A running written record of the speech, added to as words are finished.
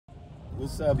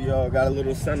What's up, y'all? Got a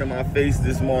little sun in my face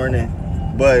this morning,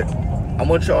 but I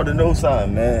want y'all to know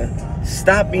something, man.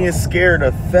 Stop being scared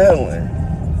of failing.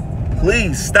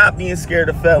 Please stop being scared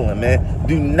of failing, man.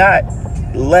 Do not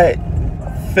let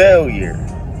failure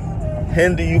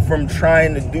hinder you from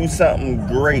trying to do something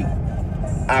great.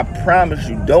 I promise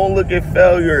you, don't look at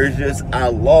failure as just I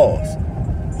lost.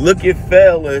 Look at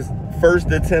fail as first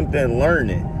attempt in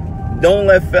learning. Don't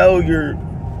let failure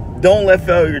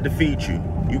defeat you.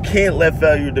 You can't let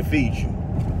failure defeat you.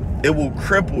 It will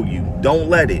cripple you. Don't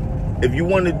let it. If you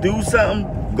want to do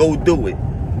something, go do it.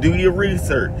 Do your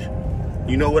research.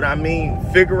 You know what I mean?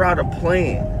 Figure out a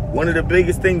plan. One of the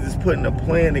biggest things is putting a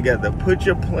plan together. Put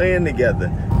your plan together.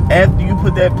 After you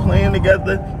put that plan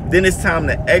together, then it's time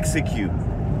to execute.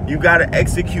 You got to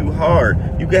execute hard.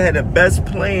 You can have the best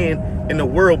plan in the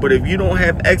world, but if you don't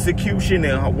have execution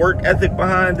and work ethic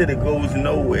behind it, it goes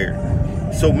nowhere.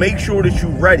 So make sure that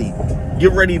you're ready.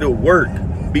 Get ready to work.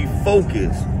 Be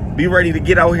focused. Be ready to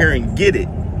get out here and get it.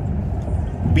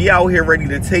 Be out here ready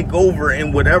to take over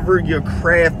in whatever your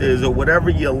craft is or whatever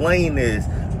your lane is.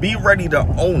 Be ready to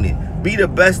own it. Be the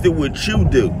best at what you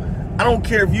do. I don't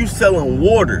care if you selling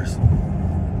waters.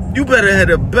 You better have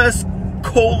the best,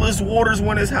 coldest waters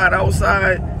when it's hot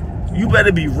outside. You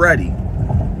better be ready.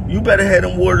 You better have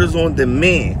them waters on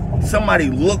demand. Somebody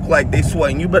look like they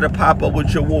sweating. You better pop up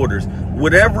with your waters.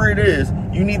 Whatever it is,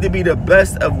 you need to be the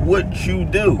best of what you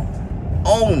do.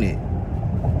 Own it.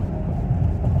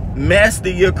 Master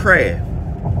your craft.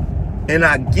 And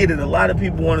I get it. A lot of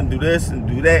people want to do this and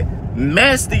do that.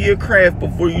 Master your craft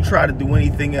before you try to do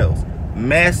anything else.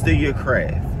 Master your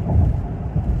craft.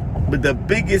 But the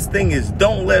biggest thing is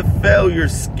don't let failure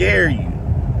scare you.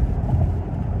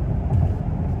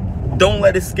 Don't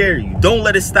let it scare you. Don't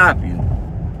let it stop you.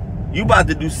 You about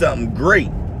to do something great.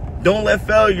 Don't let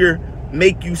failure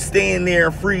make you stand there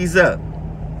and freeze up.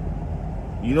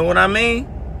 You know what I mean?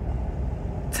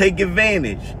 Take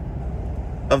advantage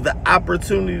of the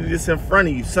opportunity that's in front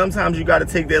of you. Sometimes you got to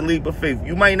take that leap of faith.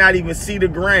 You might not even see the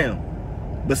ground,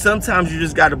 but sometimes you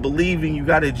just got to believe and you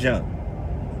got to jump.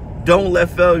 Don't let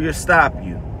failure stop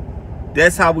you.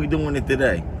 That's how we doing it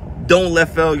today. Don't let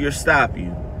failure stop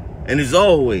you. And as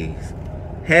always,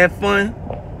 have fun,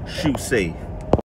 shoot safe.